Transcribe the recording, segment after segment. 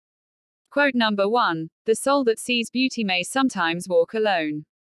Quote number 1. The soul that sees beauty may sometimes walk alone.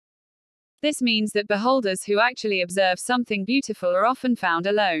 This means that beholders who actually observe something beautiful are often found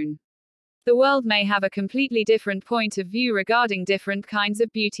alone. The world may have a completely different point of view regarding different kinds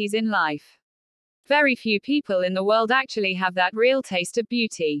of beauties in life. Very few people in the world actually have that real taste of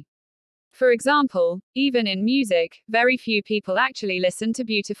beauty. For example, even in music, very few people actually listen to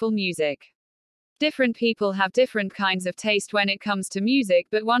beautiful music. Different people have different kinds of taste when it comes to music,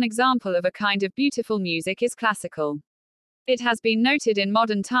 but one example of a kind of beautiful music is classical. It has been noted in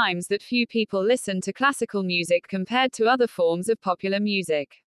modern times that few people listen to classical music compared to other forms of popular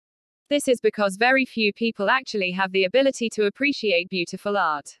music. This is because very few people actually have the ability to appreciate beautiful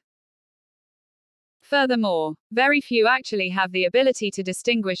art. Furthermore, very few actually have the ability to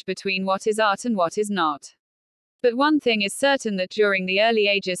distinguish between what is art and what is not. But one thing is certain, that during the early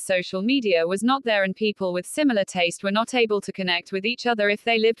ages social media was not there, and people with similar taste were not able to connect with each other if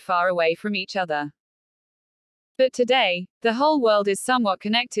they lived far away from each other. But today, the whole world is somewhat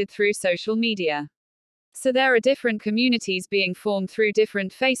connected through social media. So there are different communities being formed through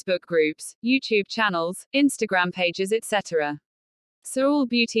different Facebook groups, YouTube channels, Instagram pages, etc. So all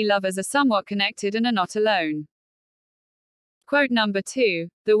beauty lovers are somewhat connected and are not alone. Quote number 2.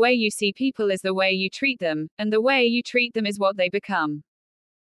 The way you see people is the way you treat them, and the way you treat them is what they become.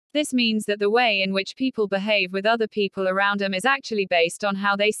 This means that the way in which people behave with other people around them is actually based on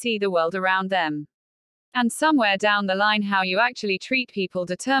how they see the world around them. And somewhere down the line, how you actually treat people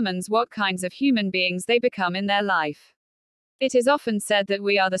determines what kinds of human beings they become in their life. It is often said that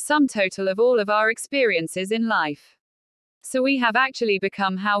we are the sum total of all of our experiences in life. So we have actually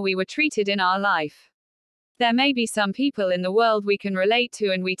become how we were treated in our life. There may be some people in the world we can relate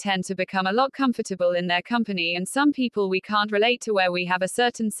to and we tend to become a lot comfortable in their company, and some people we can't relate to where we have a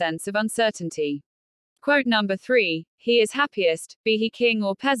certain sense of uncertainty. Quote number 3. He is happiest, be he king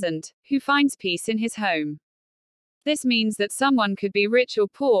or peasant, who finds peace in his home. This means that someone could be rich or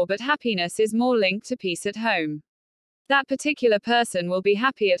poor, but happiness is more linked to peace at home. That particular person will be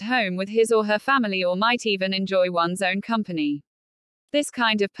happy at home with his or her family, or might even enjoy one's own company. This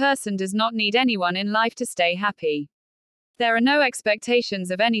kind of person does not need anyone in life to stay happy. There are no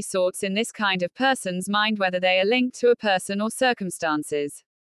expectations of any sorts in this kind of person's mind, whether they are linked to a person or circumstances.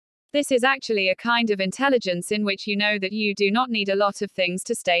 This is actually a kind of intelligence in which you know that you do not need a lot of things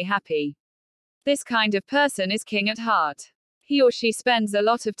to stay happy. This kind of person is king at heart. He or she spends a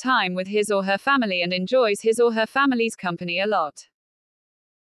lot of time with his or her family and enjoys his or her family's company a lot.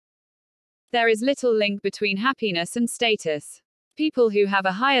 There is little link between happiness and status. People who have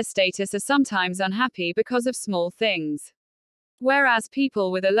a higher status are sometimes unhappy because of small things. Whereas people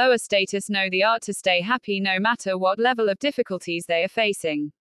with a lower status know the art to stay happy no matter what level of difficulties they are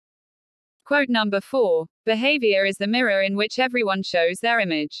facing. Quote number 4. Behavior is the mirror in which everyone shows their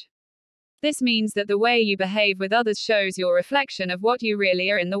image. This means that the way you behave with others shows your reflection of what you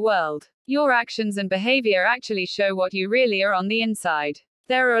really are in the world. Your actions and behavior actually show what you really are on the inside.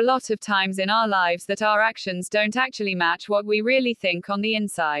 There are a lot of times in our lives that our actions don't actually match what we really think on the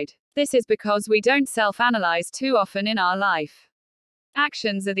inside. This is because we don't self-analyze too often in our life.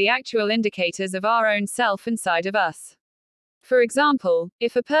 Actions are the actual indicators of our own self inside of us. For example,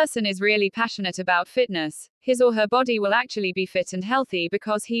 if a person is really passionate about fitness, his or her body will actually be fit and healthy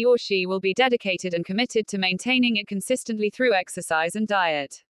because he or she will be dedicated and committed to maintaining it consistently through exercise and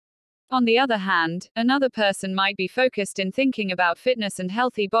diet. On the other hand, another person might be focused in thinking about fitness and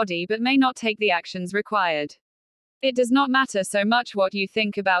healthy body but may not take the actions required. It does not matter so much what you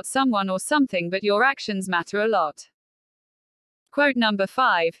think about someone or something, but your actions matter a lot. Quote number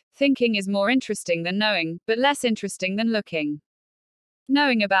 5. Thinking is more interesting than knowing, but less interesting than looking.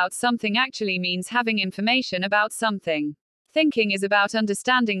 Knowing about something actually means having information about something. Thinking is about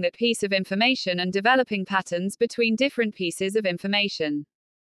understanding that piece of information and developing patterns between different pieces of information.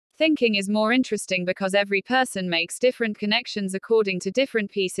 Thinking is more interesting because every person makes different connections according to different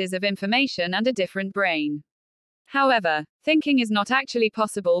pieces of information and a different brain. However, thinking is not actually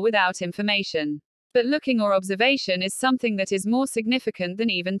possible without information. But looking or observation is something that is more significant than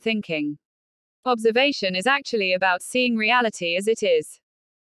even thinking. Observation is actually about seeing reality as it is.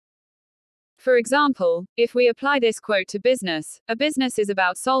 For example, if we apply this quote to business, a business is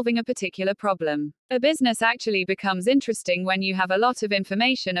about solving a particular problem. A business actually becomes interesting when you have a lot of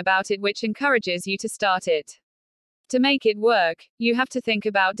information about it which encourages you to start it. To make it work, you have to think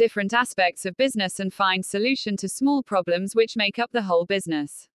about different aspects of business and find solution to small problems which make up the whole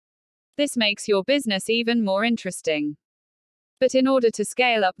business. This makes your business even more interesting. But in order to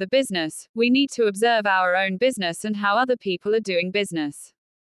scale up the business, we need to observe our own business and how other people are doing business.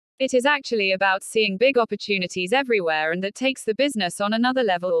 It is actually about seeing big opportunities everywhere, and that takes the business on another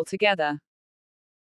level altogether.